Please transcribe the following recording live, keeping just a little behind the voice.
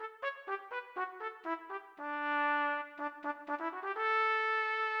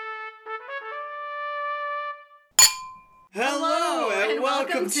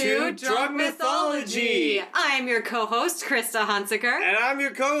Welcome to Drug Mythology. I'm your co-host, Krista Hunsaker. And I'm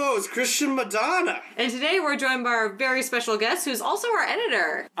your co-host, Christian Madonna. And today we're joined by our very special guest, who's also our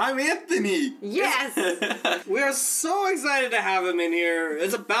editor. I'm Anthony. Yes. We are so excited to have him in here.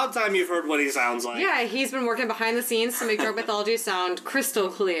 It's about time you've heard what he sounds like. Yeah, he's been working behind the scenes to make Drug Mythology sound crystal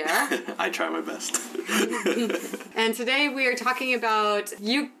clear. I try my best. And today we are talking about,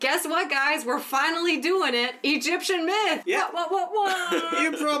 you guess what, guys? We're finally doing it. Egyptian myth. Yeah. What?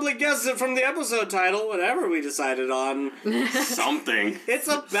 You probably guessed it from the episode title, whatever we decided on. Something. It's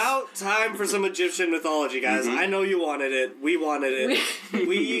about time for some Egyptian mythology, guys. I know you wanted it. We wanted it.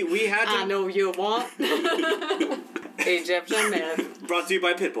 We had to. I know you want. Egyptian myth. Brought to you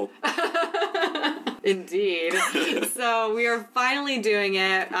by Pitbull. Indeed. So we are finally doing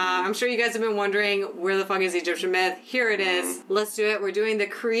it. I'm sure you guys have been wondering, where the fuck is Egyptian myth? Here it is. Let's do it. We're doing the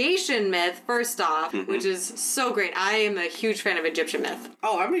creation myth first off, which is so great. I am a huge fan of Egyptian myth.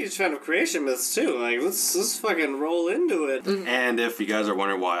 Oh, I'm a huge fan of creation myths too. Like, let's fucking roll into it. And if you guys are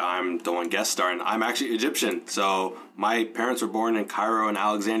wondering why I'm the one guest starring, I'm actually Egyptian. So my parents were born in Cairo and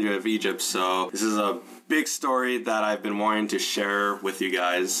Alexandria of Egypt. So this is a big story that I've been wanting to share with you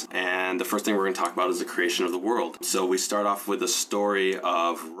guys. And the first thing we're going to talk about is the creation of the world. So we start off with the story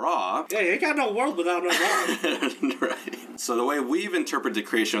of Ra. Yeah, you ain't got no world without no Ra. Right. So the way we've interpreted the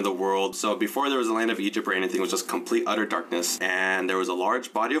creation of the world, so before there was a land of Egypt or anything, it was just complete utter darkness. And there was a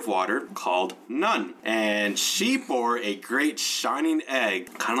large body of water called Nun. And she bore a great shining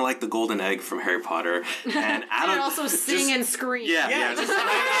egg, kind of like the golden egg from Harry Potter. And also sing and scream. Yeah. Just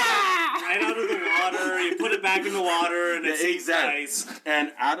right out of the water. You put it back in the water, and it's exactly nice.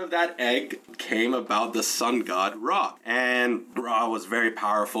 And out of that egg came about the sun god Ra. And Ra was very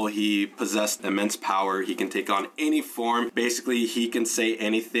powerful. He possessed immense power. He can take on any form. Basically, he can say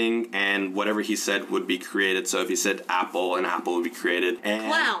anything, and whatever he said would be created. So if he said apple, an apple would be created. And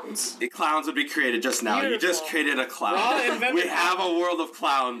Clowns. Clowns would be created just now. Beautiful. You just created a clown. Ra invented We have a world of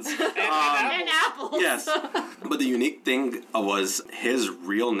clowns. And apples. Yes. But the unique thing was his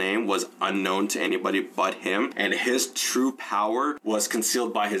real name was unknown to anybody but him, and his true power was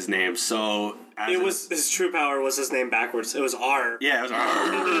concealed by his name. So His true power was his name backwards. It was R. Yeah, it was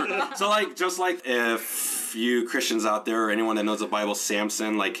R. So just like if you Christians out there or anyone that knows the Bible,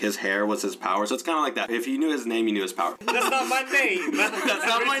 Samson, like his hair was his power. So it's kind of like that. If you knew his name, you knew his power. That's not my name. That's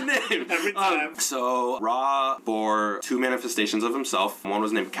not my name. Every time. So Ra bore two manifestations of himself. One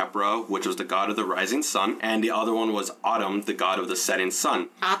was named Khepra, which was the god of the rising sun, and the other one was Autumn, the god of the setting sun.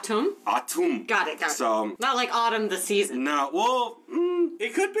 Atum? Atum. Got it. So not like autumn the season. no, well,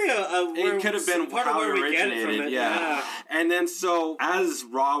 It could be it could have been part how of where it we get it originated, from it. yeah. And then so as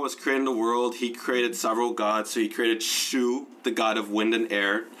Ra was creating the world, he created several gods. So he created Shu, the god of wind and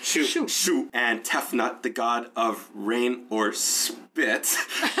air. Shu. And Tefnut, the god of rain or spit.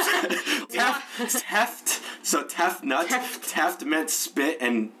 Teft. So Tefnut. Teft meant spit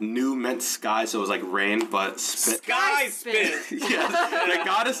and Nu meant sky. So it was like rain, but spit. Sky spit. Yeah, the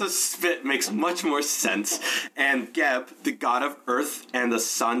goddess of spit makes much more sense. And Geb, the god of earth and the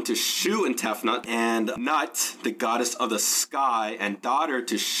sun to Shu and Tefnut. And Nut, the goddess of the sky and daughter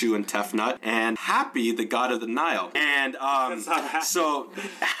to Shu and Tefnut. And Happy, the god of the Nile. And so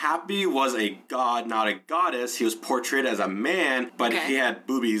Happy was a god, not a goddess. He was portrayed as a man, but he had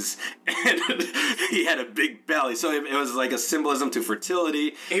boobies and he had a big belly. So it was like a symbolism to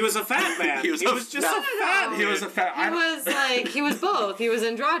fertility. He was a fat man. He was just a fat man. He was a fat. He was both. He was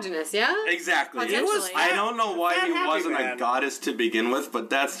androgynous, yeah? Exactly. Potentially. I don't know why fat, he happy wasn't man. a goddess to begin with, but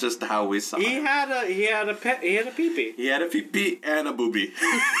that's just how we saw He it. had a pee-pee. He had a pee and a boobie.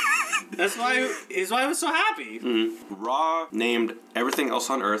 That's why he was so happy. Ra named everything else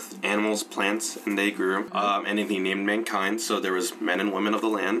on earth, animals, plants, and they grew. And then he named mankind, so there was men and women of the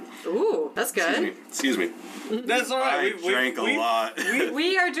land. Ooh, that's good. Excuse me. That's all right. I drank a lot.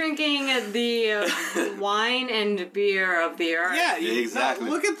 We are drinking the wine and beer of the earth. Yeah, exactly.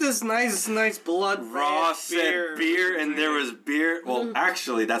 Look at this nice blood. Ra said beer, and there was beer. Well,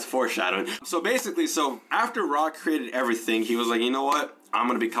 actually, that's foreshadowing. So basically, after Ra created everything, he was like, you know what? I'm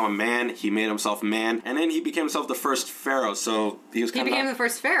going to become a man. He made himself man. And then he became himself the first pharaoh. So he became the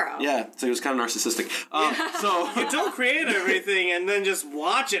first pharaoh. Yeah, so he was kind of narcissistic. You don't create everything and then just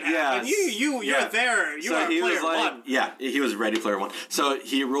watch it happen. You're there. You are player one. Yeah, he was Ready Player One. So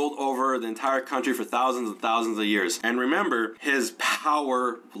he ruled over the entire country for thousands and thousands of years. And remember, his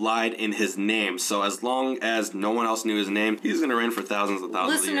power lied in his name. So as long as no one else knew his name, he's going to reign for thousands and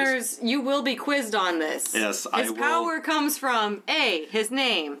thousands of years. Listeners, you will be quizzed on this. Yes, I will. His power comes from A, his his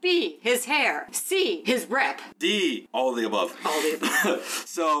name. B, his hair. C, his rep. D, all of the above. All the above.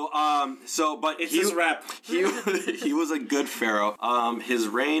 But it's his rep. He was a good pharaoh. His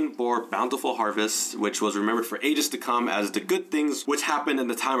reign bore bountiful harvests, which was remembered for ages to come as the good things which happened in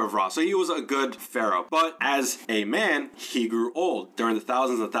the time of Ra. So he was a good pharaoh. But as a man, he grew old during the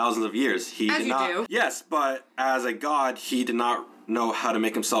thousands and thousands of years. He as did you not. do. Yes, but as a god, he did not know how to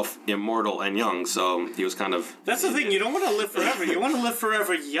make himself immortal and young, so he was kind of... That's the thing, you don't want to live forever, you want to live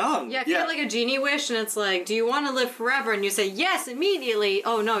forever young. Yeah, if you have like a genie wish and it's like, do you want to live forever? And you say yes immediately.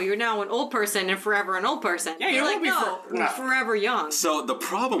 Oh no, you're now an old person and forever an old person. Yeah, you're like, no, forever young. So the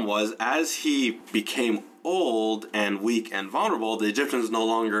problem was, as he became old and weak and vulnerable, the Egyptians no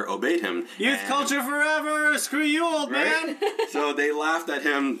longer obeyed him. Youth culture forever! Screw you, old man! So they laughed at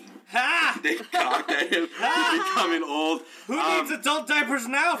him. Ha! They cocked at him becoming old. Who needs adult diapers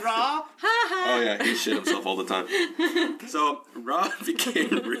now, Ra? Oh yeah, he shit himself all the time. So Ra became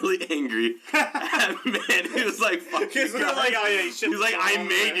really angry at men. He was like, "Fuck you guys." Like, oh, yeah, He's like, "I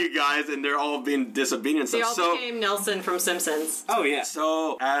made you guys," and they're all being disobedient. They all became Nelson from Simpsons. Oh yeah.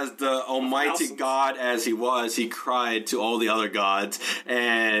 So as the almighty god as he was, he cried to all the other gods,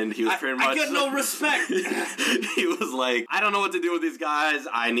 and he was pretty much. I get no respect. He was like, "I don't know what to do with these guys.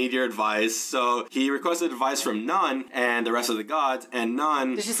 I need your advice." So he requested advice from Nun and the rest of the gods, and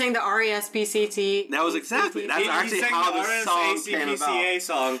Nun... Did you sing the R-E-S-P-C-T? That's actually how the song came about.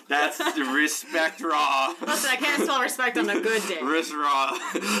 Song. That's the Respect Ra. Listen, I can't spell respect on a good day. Respect Ra.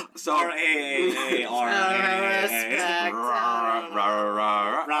 So... R-A-A-A-R-A-A-A.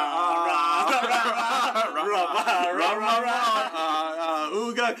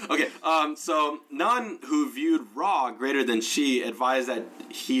 Respect. Okay, so Nun, who viewed Ra greater than she, advised that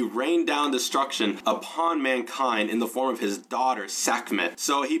he rained down destruction upon mankind in the form of his daughter, Sekhmet.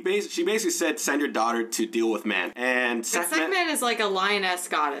 So she basically said, send your daughter to deal with man. And Sekhmet is like a lioness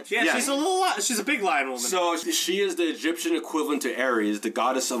goddess. Yeah, she's a big lion woman. So she is the Egyptian equivalent to Ares, the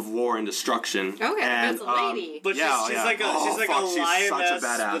goddess of war and destruction. Okay, and, that's a lady. But she's like a lioness. Such a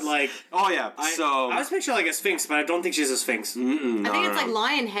badass. With like, I was picturing like a sphinx, but I don't think she's a sphinx. I think it's like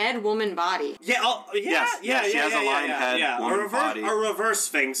lion head, woman body. Yeah, she has a lion head, woman body. A reverse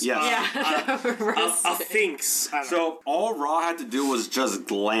sphinx. Yes. A sphinx. So all Ra had to do was just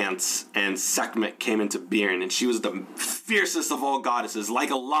glance, and Sekhmet came into being, and she was the fiercest of all goddesses. Like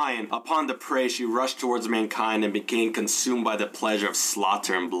a lion, upon the prey, she rushed towards mankind and became consumed by the pleasure of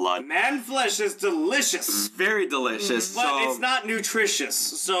slaughter and blood. Man flesh is delicious. Very delicious. But it's not nutritious,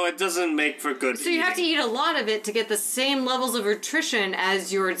 so it doesn't make for good So you have to eat a lot of it to get the same levels of nutrition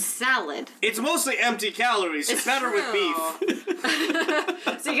as your salad. It's mostly empty calories. It's better true. with beef.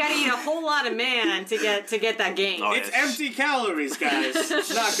 So you gotta eat a whole lot of man to get that gain. It's empty calories, guys.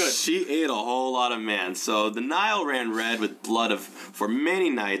 It's not good. She ate a whole lot of man. So the Nile ran red with blood for many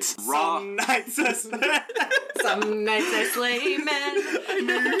nights. Some nights I slay. Some nights I slay men. I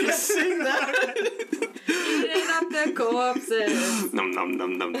knew you could sing that. Eating up their corpses. Num num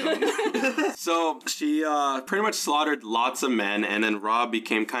num num num. So she pretty much slaughtered lots of men, and then Ra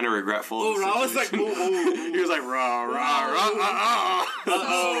became kind of regretful. Oh, Ra was like, ooh, ooh. He was like, Ra, Ra, Ra,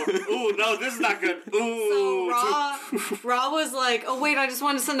 uh-oh. Ooh, no, this is not good. Ooh. So Ra was like, oh wait, I just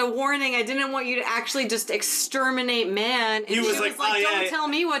wanted to send a warning. I didn't want you to actually just exterminate man. And he was like, don't tell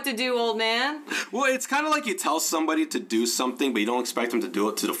me what to do, old man. Well, it's kind of like you tell somebody to do something, but you don't expect them to do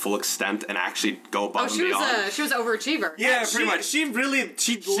it to the full extent and actually go above and beyond. She was an overachiever. Yeah, pretty much. She loved it.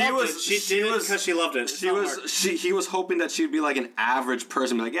 She did it because she loved it. He was hoping that she'd be like an average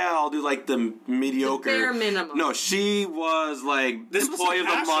person, be like, yeah, I'll do like the mediocre, the bare minimum. No, she was like employee of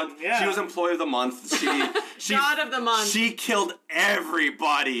the month. Yeah. She was employee of the month. She God of the month. She killed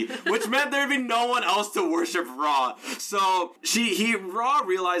everybody, which meant there'd be no one else to worship Ra. So Ra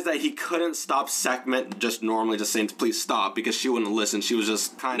realized that he couldn't stop Sekhmet just normally just saying, please stop, because she wouldn't listen. She was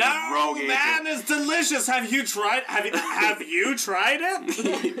just kind of rogue. No, man, it's delicious. Have you tried? Have you tried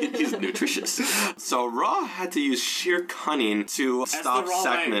it? He's nutritious. So Ra had to use sheer cunning to stop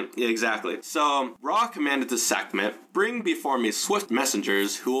Sekhmet. Yeah, exactly. So Ra commanded to Sekhmet, bring before me swift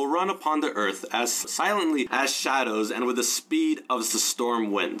messengers who will run upon the earth as silently as shadows and with the speed of the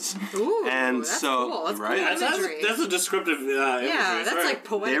storm winds. Ooh, and that's so cool. That's right, cool that's a descriptive. Imagery. Yeah, that's like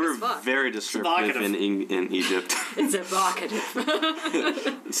poetic. They were as fuck. very descriptive in Egypt. It's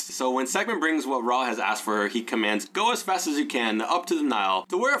evocative. So when Sekhmet brings what Ra has asked for her, he commands, go as fast as you can up to the Nile,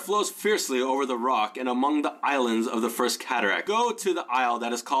 to where it flows fiercely over the rock and among the islands of the first cataract. Go to the isle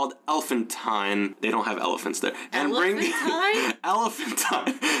that is called Elephantine. They don't have elephants there. And Elephantine?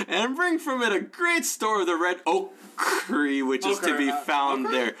 Elephantine. And bring from it a great store of the red oak ochre, which is to be found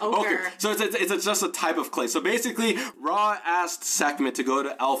there. Ochre. So it's just a type of clay. So basically, Ra asked Sekhmet to go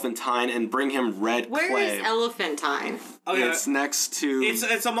to Elephantine and bring him red clay. Where is Elephantine? Oh, yeah. It's next to...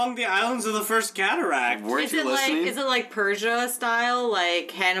 It's among the islands of the First Cataract. Weren't you listening? Is it like Persia style,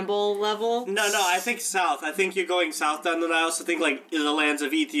 like Hannibal level? No, I think south. I think you're going south down the Nile, so think like in the lands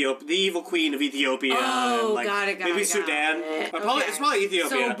of Ethiopia, the evil queen of Ethiopia. Oh, and, like, got it. Maybe Sudan. It's probably Ethiopia.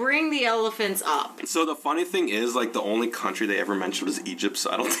 So bring the elephants up. So the funny thing is, like, the only country they ever mentioned was Egypt,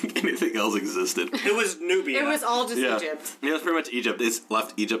 so I don't think anything else existed. It was Nubia. It was all just Egypt. Yeah, it was pretty much Egypt. It's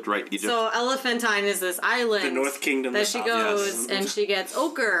left Egypt, right Egypt. So Elephantine is this island. The North Kingdom. That she goes and she gets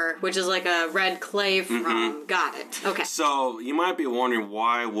ochre, which is like a red clay from. Got it. Okay. So you might be wondering,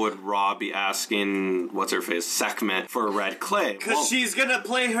 why would Ra be asking what's her face Sekhmet for red clay? Because she's gonna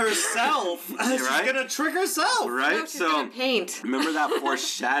play herself. She's gonna trick herself. Right. No, she's gonna paint. Remember that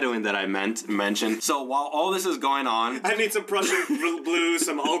foreshadowing that I mentioned. So while all this is going on, I need some Prussian blue,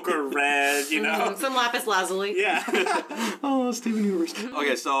 some ochre red, you know, some lapis lazuli. Yeah. Oh, Steven Universe.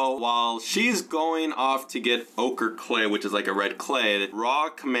 Okay, so while she's going off to get ochre clay, which is like a red clay, Ra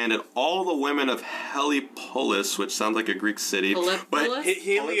commanded all the women of Heliopolis, which sounds like a Greek city, but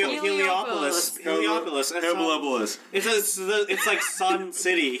Heliopolis. It's like Sun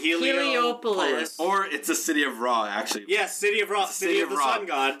City. Heliopolis. Or it's a city of Ra, actually. Yes, city of Ra, city of the Ra. sun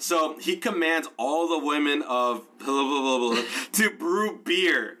god. So he commands all the women of to brew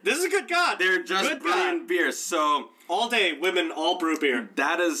beer. This is a good god. They're just good brewing god. beer. So all day, women all brew beer.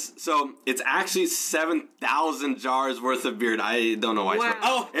 that is so. It's actually 7,000 jars worth of beer. I don't know why.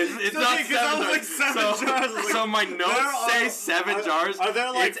 Wow. It's not 7 jars. So my notes say 7 jars. Are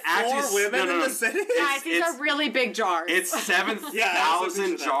there like it's 4 women in the city? Guys, these are really big jars. It's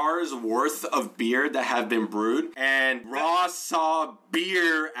 7,000 jars worth of beer that have been brewed, and Ra saw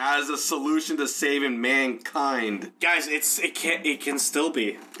beer as a solution to saving mankind. Guys, it can still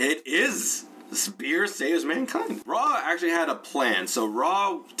be. It is. This beer saves mankind. Ra actually had a plan. So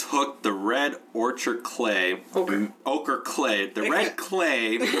Ra took the red ochre clay, the red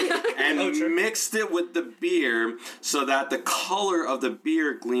clay, and mixed it with the beer so that the color of the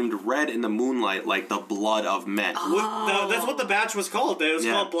beer gleamed red in the moonlight like the blood of men. That's what the batch was called. It was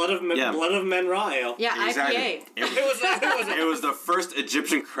called Blood of Men Ra Ale. Yeah, exactly. IPA. It was the first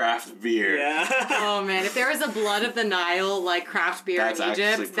Egyptian craft beer. Yeah. Oh man, if there was a Blood of the Nile like craft beer in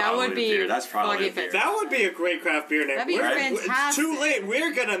Egypt, that would be beer. That's probably that would be a great craft beer name. That'd be fantastic. It's too late.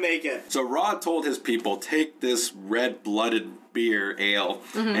 We're gonna make it. So Ra told his people, take this red-blooded beer ale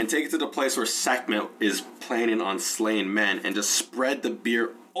and take it to the place where Sekhmet is planning on slaying men and just spread the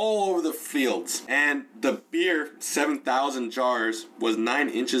beer all over the fields. And the beer, 7,000 jars, was 9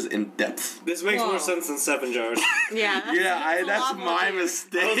 inches in depth. This makes more sense than 7 jars. Yeah, that's my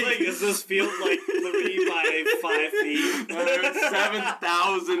mistake. I was like, does this feel like 3 by 5 feet?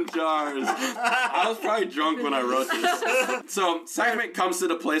 7,000 jars. I was probably drunk when I wrote this. So Sekhmet comes to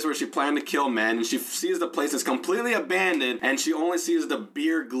the place where she planned to kill men, and she sees the place is completely abandoned, and she only sees the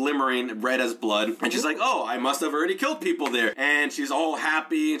beer glimmering red as blood. And she's like, oh, I must have already killed people there. And she's all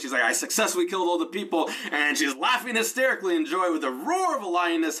happy, and she's like, I successfully killed all the people. And she's laughing hysterically in joy with a roar of a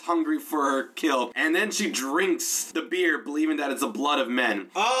lioness hungry for her kill. And then she drinks the beer, believing that it's the blood of men.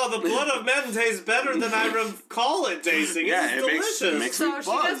 Oh, the blood of men tastes better than I recall it tasting. It's delicious. Makes so me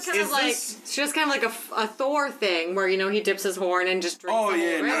she does kind of like a Thor thing where he dips his horn and just drinks. Oh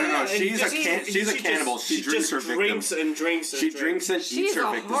yeah, no. She's a cannibal. She drinks her drinks and drinks. She drinks and eats her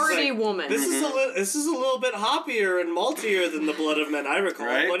victims. She's a hardy woman. This is a little bit hoppier and maltier than the blood of men I recall,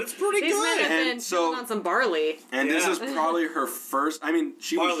 but it's pretty These good. men have been chilling on some barley. And this is probably her first. I mean,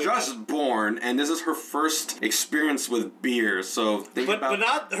 she was just born, and this is her first experience with beer. So but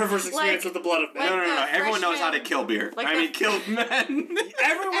not her first experience with the blood of men. No. Everyone knows how to kill beer. Kill men.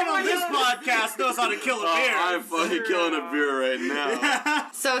 Everyone on this podcast knows how to kill a beer. I'm fucking killing a beer right now.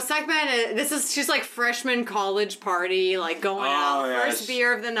 So Sekhmet, she's like freshman college party, like going out, first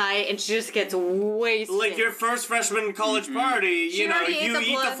beer of the night, and she just gets wasted. Like your first freshman college party, you eat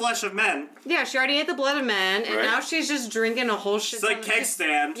the flesh of men. Yeah, she already ate the blood of men, and now she's just drinking a whole shit. It's like keg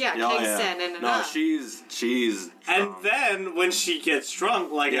stand. Yeah, keg stand. No, she's and then when she gets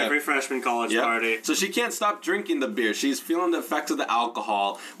drunk, like every freshman college party, so she can't stop drinking the beer. She's feeling the effects of the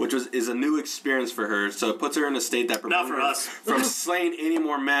alcohol, which is a new experience for her. So it puts her in a state that prevents her from slaying any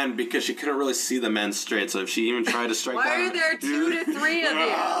more men because she couldn't really see the men straight. So if she even tried to strike Why are there 2 to 3 of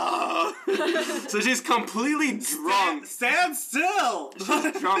you? So she's completely drunk. Stand still.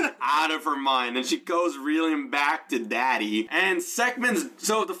 She's drunk out of her mind, and she goes reeling back to daddy. And Sekhmen's...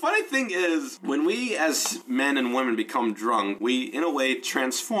 So the funny thing is, when we as men and women become drunk, we, in a way,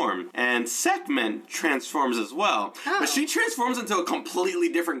 transform. And Sekhmet transforms as well. Oh. But she transforms into a completely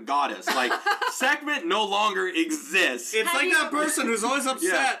different goddess. Like, Sekhmet no longer exists. It's like that person who's always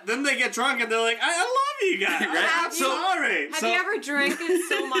upset, then they get drunk and they're like, I love you guys. Right? I'm sorry. Have you ever drinking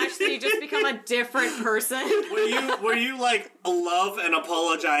so much that you just become a different person? Were you like love and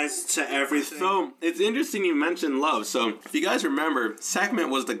apologize to everything? So it's interesting you mentioned love. So if you guys remember, Sekhmet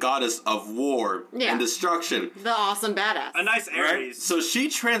was the goddess of war and destruction. The awesome badass. A nice Aries. Right? So she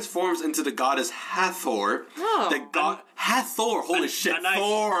transforms into the goddess Hathor. Oh. The Hathor. Holy shit.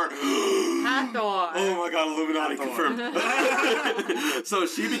 Thor. Hathor. Oh my god, Illuminati confirmed. So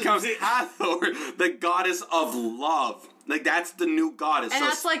she becomes Hathor, the goddess of love. Like, that's the new goddess. And so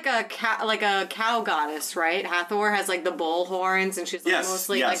that's like a cow goddess, right? Hathor has like the bull horns, and she's like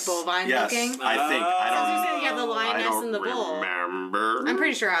mostly like bovine looking. I think. I don't know. You have the lioness and the bull. Remember. I'm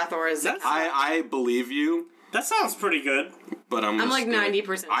pretty sure Hathor is. I believe you. That sounds pretty good. But I'm like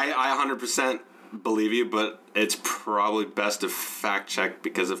 90%. I 100% believe you, but it's probably best to fact check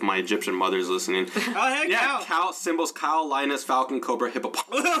because if my Egyptian mother's listening. Oh, hey, cow symbols: cow, lioness, falcon, cobra,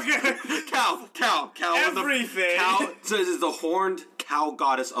 hippopotamus. Okay. Cow. Everything. Cow. So this is the horned cow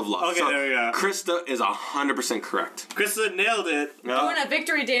goddess of love. Okay, so there we go. Krista is 100% correct. Krista nailed it. Doing a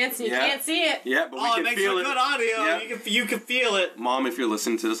victory dance and you can't see it. Yeah, but we can makes feel for it. Good audio. Yeah. You can feel it. Mom, if you're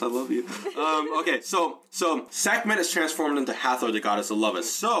listening to this, I love you. Okay, so Sekhmet is transformed into Hathor, the goddess of love.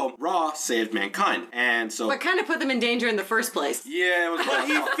 So Ra saved mankind, and so. But kind of put them in danger in the first place. Yeah, it was. But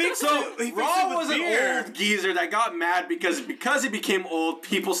he fixed it. Ra was an old geezer that got mad because he became old.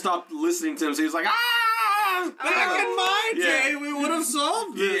 People stopped listening to him, so he was like, Back in my day, we would have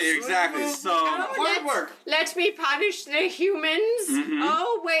solved this. Yeah, exactly. Let me punish the humans. Mm-hmm.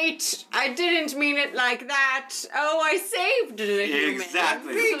 Oh, wait. I didn't mean it like that. Oh, I saved the humans.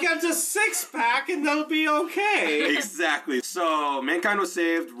 Exactly. We get a 6-pack and they'll be okay. Exactly. So, mankind was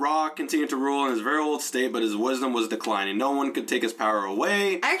saved. Ra continued to rule in his very old state, but his wisdom was declining. No one could take his power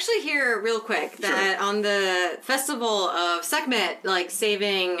away. I actually hear real quick that on the festival of Sekhmet, like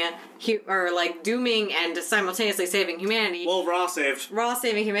saving or like dooming and simultaneously saving humanity. Well, Ra saved. Ra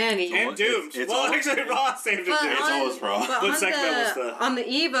saving humanity. And doomed. Actually, Ra saved it. It's always Ra. But Sekhmet was on the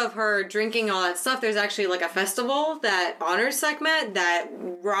eve of her drinking all that stuff, there's actually like a festival that honors Sekhmet, that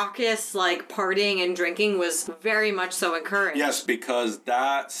raucous like partying and drinking was very much so encouraged. Yes, because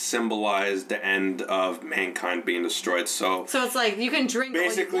that symbolized the end of mankind being destroyed. So it's like you can drink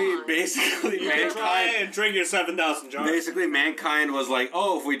basically mankind and drink your 7,000 jars. Basically, mankind was like,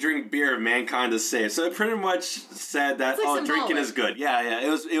 oh, if we drink beer, mankind is saved. So it pretty much said that drinking is good. Yeah,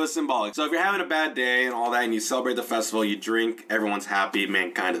 it was symbolic. So if you're having a bad day and all that, and you celebrate the festival, you drink, everyone's happy,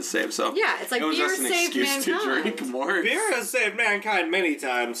 mankind is saved. So yeah, it's like it was beer just an saved excuse mankind. to drink more. Beer has saved mankind many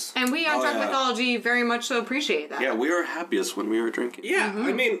times, and we on Drunk Mythology very much so appreciate that. Yeah, we were happiest when we were drinking. Yeah,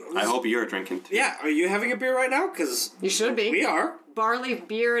 I mean, I hope you're drinking too. Yeah, are you having a beer right now? Because you should be. We are. Barley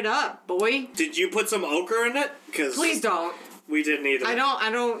beer it up, boy. Did you put some ochre in it? Because please don't. We didn't either. I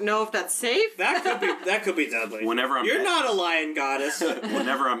don't know if that's safe. That could be deadly. You're not a lion goddess.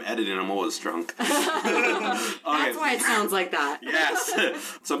 Whenever I'm editing, I'm always drunk. That's why it sounds like that. Yes.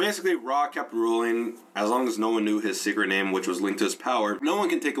 So basically, Ra kept ruling as long as no one knew his secret name, which was linked to his power. No one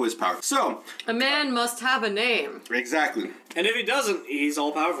can take away his power. So a man must have a name. Exactly. And if he doesn't, he's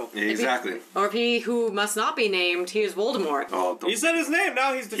all powerful. Exactly. Or if he who must not be named, he is Voldemort. Oh, you said his name.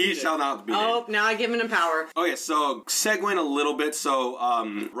 Now he's defeated. He shall not be named. Oh, now I give him power. Okay, so segueing a little bit. So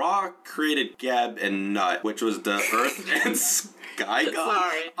Ra created Geb and Nut, which was the Earth and Sky God.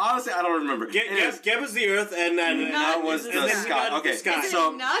 Sorry. Honestly, I don't remember. Geb was the Earth, and then Nut was the Sky. Okay, is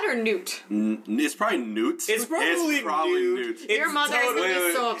it Nut or Newt? It's probably Newt. It's probably Newt. Your mother is going to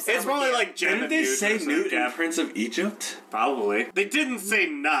be so upset. It's probably like Jen. Didn't they say Newt in Prince of Egypt? Probably. They didn't say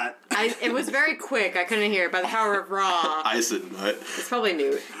Nut. It was very quick. I couldn't hear it. By the power of Ra. I said Nut. It's probably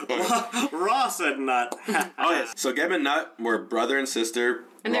Newt. Ra said Nut. Okay, so Geb and Nut were brother and sister.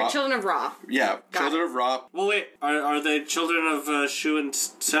 And they're children of Ra. Yeah, children of Ra. Well, wait, are they children of Shu and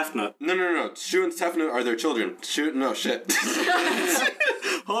Tefnut? No. Shu and Tefnut are their children. Shit.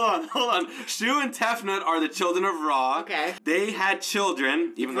 Hold on. Shu and Tefnut are the children of Ra. Okay. They had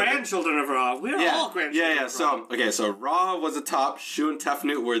children. Grandchildren of Ra. We're all grandchildren of Ra. So Ra was the top. Shu and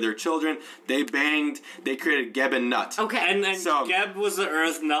Tefnut were their children. They banged. They created Geb and Nut. Okay. And Geb was the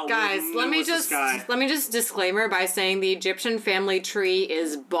earth, Nut let me just disclaimer by saying the Egyptian family tree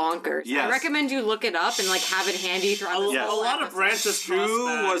is bonkers. Yes. I recommend you look it up and have it handy throughout the whole A lot of branches. Shu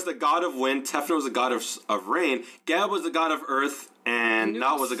was the god of wind. Tefnut was the god of rain. Geb was the god of earth. and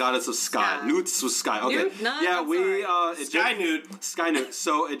Nut was the goddess of sky. Nut was sky. Okay. Nut? No, yeah, Sky Nut. Sky Nut.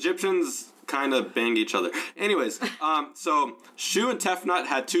 So Egyptians kind of bang each other. Anyways, so Shu and Tefnut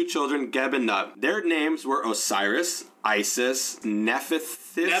had 2 children, Geb and Nut. Their names were Osiris, Isis,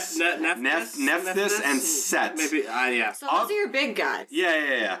 Nephthys, and Set. Maybe, yeah. So those are your big guys.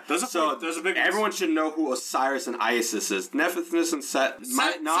 Yeah. Those are big ones. Everyone should know who Osiris and Isis is. Nephthys and Set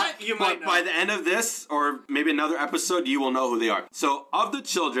might not, but by the end of this, or maybe another episode, you will know who they are. So, of the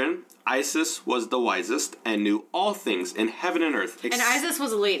children, Isis was the wisest and knew all things in heaven and earth. And Isis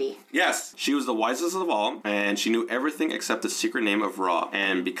was a lady. Yes, she was the wisest of all, and she knew everything except the secret name of Ra.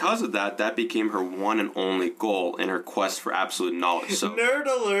 And because of that, that became her one and only goal in her quest for absolute knowledge. So nerd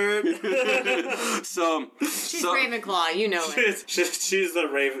alert. She's Ravenclaw, you know it. She's the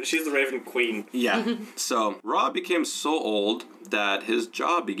Raven. She's the Raven Queen. Yeah. So Ra became so old that his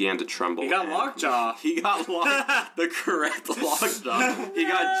jaw began to tremble. He got lockjaw. He got the correct lockjaw. He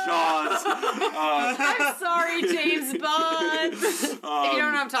got jaws. I'm sorry, James Bond. If you don't know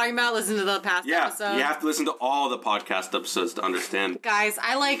what I'm talking about, listen to the past episode. You have to listen to all the podcast episodes to understand. Guys,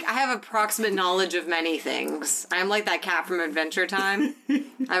 I have approximate knowledge of many things. I'm like that cat from Adventure Time.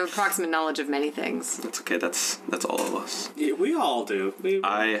 I have approximate knowledge of many things. That's okay. That's all of us. Yeah, we all do.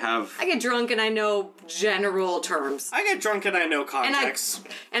 I get drunk and I know general terms. I get drunk and I know context.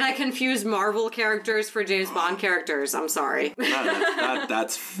 And I confuse Marvel characters for James Bond characters. I'm sorry.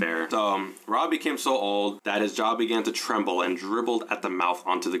 That's fair. So, Ra became so old that his jaw began to tremble and dribbled at the mouth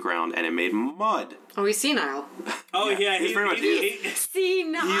onto the ground, and it made mud. Oh, he's senile. Oh, yeah, he's pretty much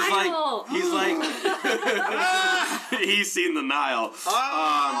senile. He's like he's seen the Nile.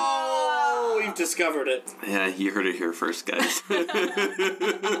 We've discovered it. Yeah, you heard it here first, guys.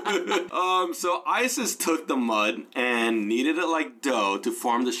 So Isis took the mud and kneaded it like dough to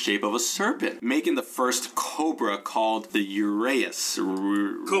form the shape of a serpent, making the first cobra called the Uraeus.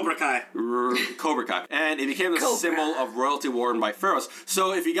 Cobra Kai. Cobra Kai. And it became the symbol of royalty worn by pharaohs.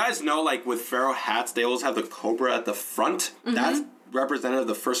 So if you guys know, like with pharaoh hats, they always have the cobra at the front. Mm-hmm. That's representative of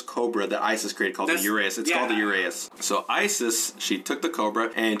the first cobra that Isis created called the Uraeus. It's called the Uraeus. So Isis, she took the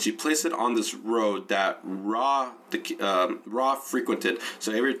cobra and she placed it on this road that Ra frequented.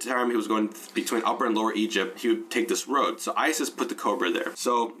 So every time he was going between Upper and Lower Egypt, he would take this road. So Isis put the cobra there.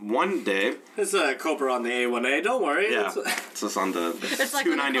 So one day, it's a cobra on the A1A. Don't worry. Yeah, it's just on the it's 291. Like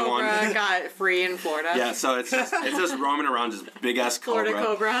when the cobra got free in Florida. Yeah, so it's just roaming around, just big ass cobra. Florida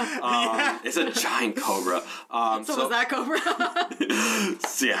cobra. It's a giant cobra. So was that cobra?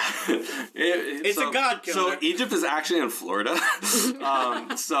 Yeah, it's a god killer. So Egypt is actually in Florida.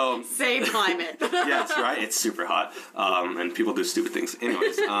 So same climate. Yes, right. It's super hot. And people do stupid things.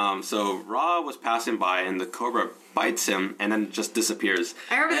 Anyways, so Ra was passing by and the cobra bites him and then just disappears.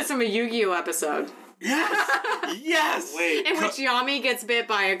 I remember this from a Yu-Gi-Oh episode. Yes! Wait. In which Yami gets bit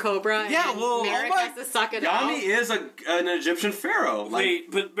by a cobra and Merrick has to suck it out. Yami is an Egyptian pharaoh. Wait,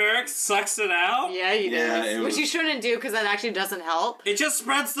 but Merrick sucks it out? Yeah, he does. Which you shouldn't do because that actually doesn't help. It just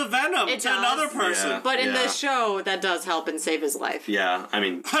spreads the venom to another person. Yeah. But in the show, that does help and save his life. Yeah, I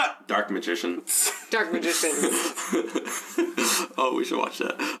mean, Dark Magician. Dark Magician. Oh, we should watch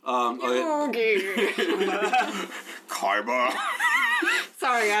that. Karma.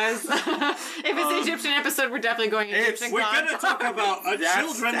 Sorry, guys. If it's an Egyptian episode, we're definitely going Egyptian. We're going to talk about a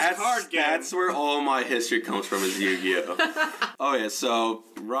children's card game. That's where all my history comes from, is Yu-Gi-Oh. Oh, yeah, so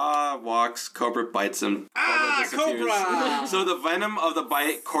Ra walks, cobra bites him. Cobra! So the venom of the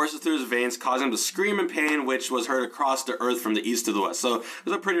bite courses through his veins, causing him to scream in pain, which was heard across the earth from the east to the west. So it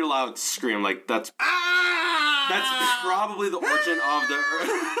was a pretty loud scream, like that's... That's probably the origin of the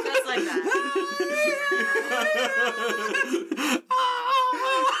earth. Just like that.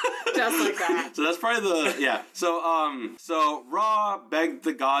 Just like that. So that's probably So Ra begged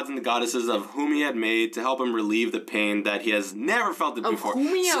the gods and the goddesses of whom he had made to help him relieve the pain that he has never felt it before.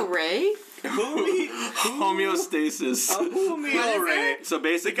 Ray? Homeostasis. So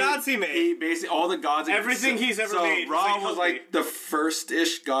basically, the gods he made. All the gods. Everything he's ever made. So Ra was like the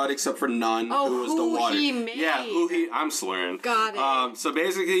first-ish god, except for Nun, who was the water. He made. Yeah, I'm slurring. Got it. So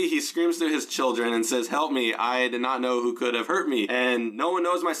basically, he screams to his children and says, "Help me! I did not know who could have hurt me, and no one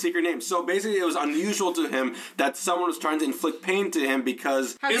knows my secret name." So basically, it was unusual to him that someone was trying to inflict pain to him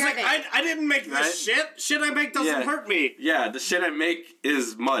because he's like, I didn't make this shit. Shit I make doesn't hurt me. Yeah, the shit I make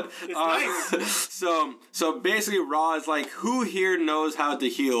is mud. It's nice. So basically, Ra is like, who here knows how to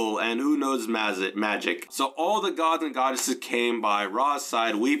heal and who knows magic? So all the gods and goddesses came by Ra's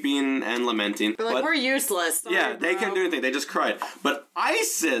side, weeping and lamenting. They're like, we're useless. Sorry, they couldn't do anything. They just cried. But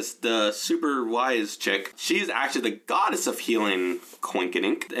Isis, the super wise chick, she's actually the goddess of healing,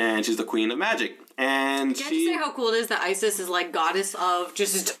 Coinkydink, and she's the queen of magic. And Can you say how cool it is that Isis is like goddess of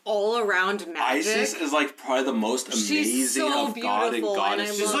just all around magic? Isis is like probably the most amazing of god and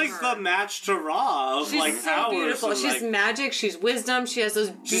goddess. She's like the match to Ra of she's like so powers. beautiful. She's magic. She's wisdom. She has those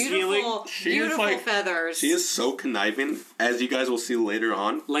beautiful, beautiful feathers. She is so conniving, as you guys will see later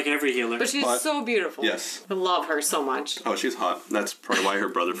on. Like every healer. But she's so beautiful. Yes. I love her so much. Oh, she's hot. That's probably why her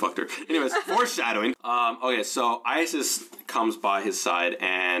brother fucked her. Anyways, foreshadowing. Okay, so Isis comes by his side,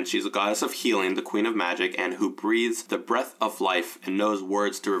 and she's a goddess of healing, the queen of magic, and who breathes the breath of life and knows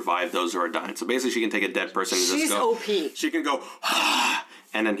words to revive those who are dying. So basically, she can take a dead person and she's just go. OP. She can go.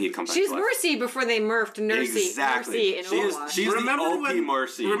 And then he'd come back. She's to life. Mercy before they nerfed Nursey. Exactly. Mercy in Overwatch. She's the OP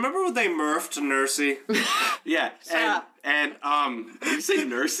Mercy. Remember when they nerfed Nursey? Yeah. And did you say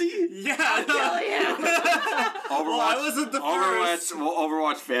Nursey? Yeah. Hell yeah. Overwatch. Well, I wasn't the first.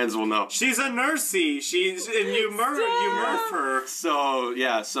 Overwatch fans will know. She's a Nursey. You murf her. So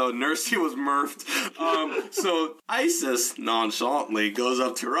Nursey was murfed. So Isis nonchalantly goes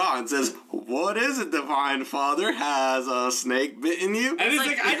up to Ra and says, "What is it, Divine Father? Has a snake bitten you?" And he's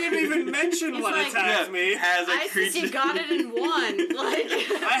like, I didn't even mention what attacked me. Has a Isis, creature. you got it in one. Like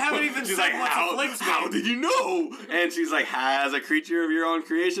I haven't even She's said like, what afflicts me. how did you know? And she's like, has a creature of your own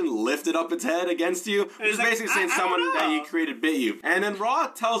creation lifted up its head against you? Which is like, basically saying I someone don't that know. you created bit you. And then Ra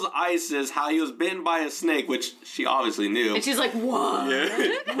tells Isis how he was bitten by a snake, which she obviously knew. and she's like, what?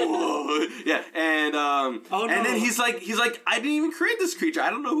 Yeah. Whoa. Yeah. And and then he's like, I didn't even create this creature. I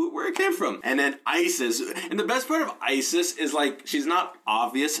don't know where it came from. And then Isis, and the best part of Isis is like she's not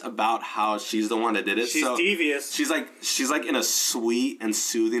obvious about how she's the one that did it. She's devious. She's like in a sweet and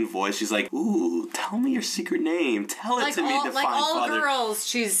soothing voice. She's like, "Ooh, tell me your secret name. Tell it to me, Divine like all Father." girls,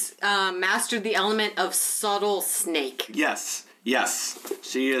 she's mastered the element of subtle snake. Yes,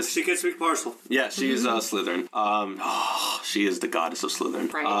 she is. She can speak parcel. Yeah, she's Slytherin. She is the goddess of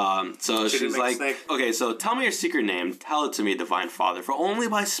Slytherin. Right. So She she's didn't make like, a snake. okay, so tell me your secret name. Tell it to me, Divine Father. For only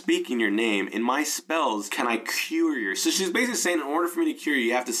by speaking your name in my spells can I cure you. So she's basically saying, in order for me to cure you,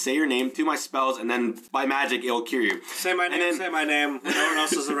 you have to say your name to my spells, and then by magic, it will cure you. Say my name. Say my name. When no one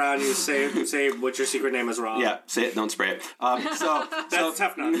else is around you, say what your secret name is. Ra. Yeah, say it. Don't spray it. That's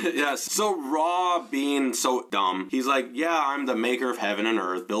tough nut. Yes. So Ra, being so dumb, he's like, yeah, I'm the maker of heaven and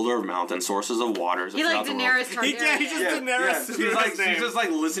earth, builder of mountains, sources of waters. He like Daenerys Targaryen. He just Daenerys. He's just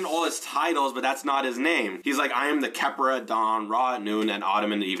like listing all his titles, but that's not his name. He's like, I am the Khepra at dawn, Ra at noon, and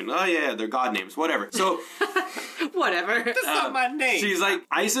Autumn in the evening. Oh yeah, they're god names, whatever. So whatever. That's not my name. she's like,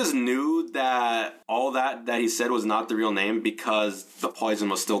 Isis knew that all that he said was not the real name because the poison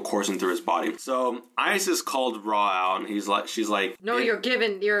was still coursing through his body. So Isis called Ra out, and she's like, No, you're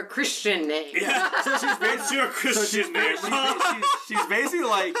given your Christian name. yeah. So she's basically your Christian name. she's basically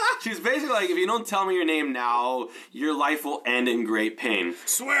like, if you don't tell me your name now, your life will end in great pain.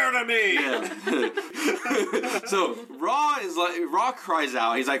 Swear to me. Yeah. So Ra cries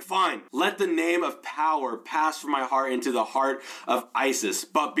out. He's like, fine, let the name of power pass from my heart into the heart of Isis.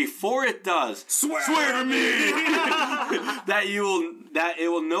 But before it does, swear to me that it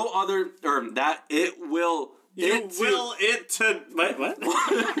will no other, or that it will. What? You will it to no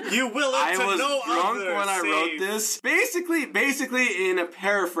drunk other when I wrote save. this. Basically, in a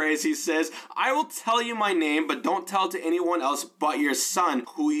paraphrase, he says, I will tell you my name, but don't tell it to anyone else but your son,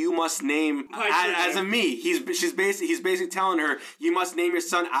 who you must name as a me. He's basically telling her, you must name your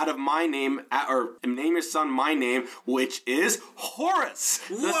son out of my name, or name your son my name, which is Horus,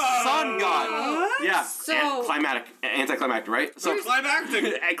 the sun god. What? Yeah. So anticlimactic, right? So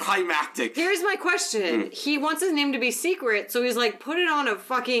climactic. Here's my question. He wants his name to be secret, so he's like, put it on a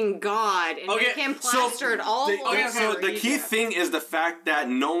fucking god and make him plastered all over. So the key thing is the fact that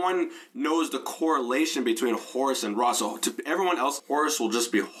no one knows the correlation between Horus and Ra. So to everyone else, Horus will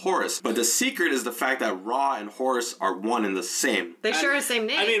just be Horus. But the secret is the fact that Ra and Horus are one and the same. They share the same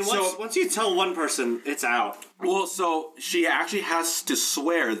name. I mean, once you tell one person, it's out. Well, so she actually has to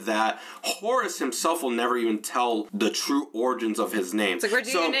swear that Horus himself will never even tell the true origins of his name. It's like, where'd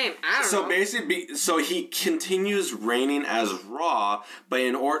you get your name? I don't know. So basically, he continues reigning as Ra, but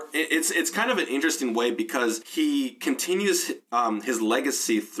it's kind of an interesting way because he continues his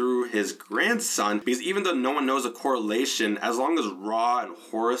legacy through his grandson. Because even though no one knows a correlation, as long as Ra and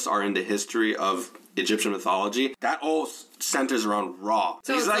Horus are in the history of Egyptian mythology, that all centers around Ra.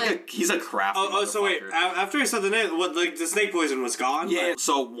 So he's a crafty. So wait, after he said the name, the snake poison was gone? Yeah.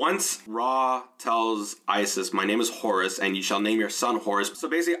 So once Ra tells Isis, my name is Horus, and you shall name your son Horus. So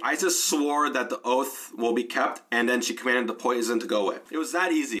basically, Isis swore that the oath will be kept, and then she commanded the poison to go away. It was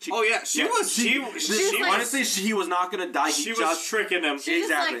that easy. She was not gonna die. She was tricking him. She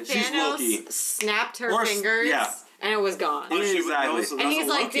exactly. Just like Thanos She's Loki. snapped her fingers. Yeah. and it was gone. Exactly. And he's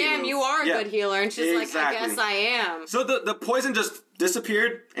like, damn, you are a good healer. And she's like, I guess I am. So the poison just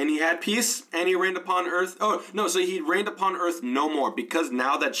disappeared, and he had peace, and he reigned upon earth. Oh, no, so he reigned upon earth no more, because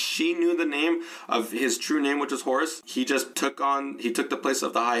now that she knew the name of his true name, which was Horus, he just took the place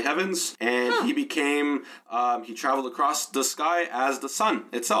of the high heavens, and he became, he traveled across the sky as the sun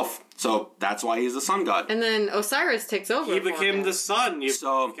itself. So that's why he's the sun god. And then Osiris takes over. He became the sun.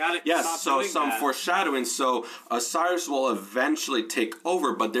 So some foreshadowing. So Osiris will eventually take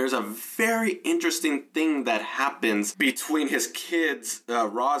over, but there's a very interesting thing that happens between his kids,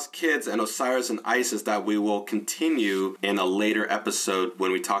 Ra's kids, and Osiris and Isis that we will continue in a later episode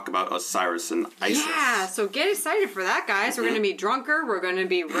when we talk about Osiris and Isis. Yeah, so get excited for that, guys. We're going to be drunker. We're going to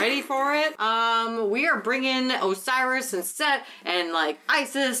be ready for it. We are bringing Osiris and Set and like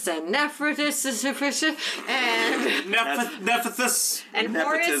Isis and Nephthys and Nephthys and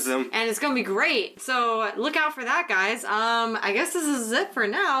Horus, and it's gonna be great. So look out for that, guys. I guess this is it for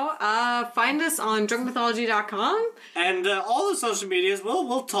now. Find us on drunkmythology.com and all the social medias.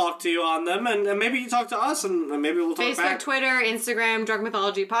 We'll talk to you on them, and maybe you talk to us, and maybe we'll talk Facebook, back. Twitter, Instagram, Drunk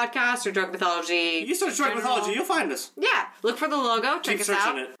Mythology Podcast or Drunk Mythology. You search Drunk Mythology, you'll find us. Yeah, look for the logo. Check us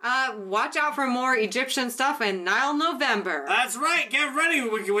out. Watch out for more Egyptian stuff in Nile November. That's right. Get ready.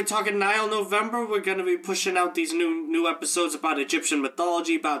 We're talking Nile November. We're going to be pushing out these new episodes about Egyptian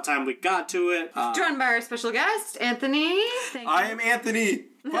mythology. About time we got to it. Joined by our special guest, Anthony. I am Anthony.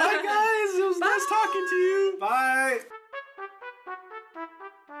 Bye, guys. It was nice talking to you. Bye.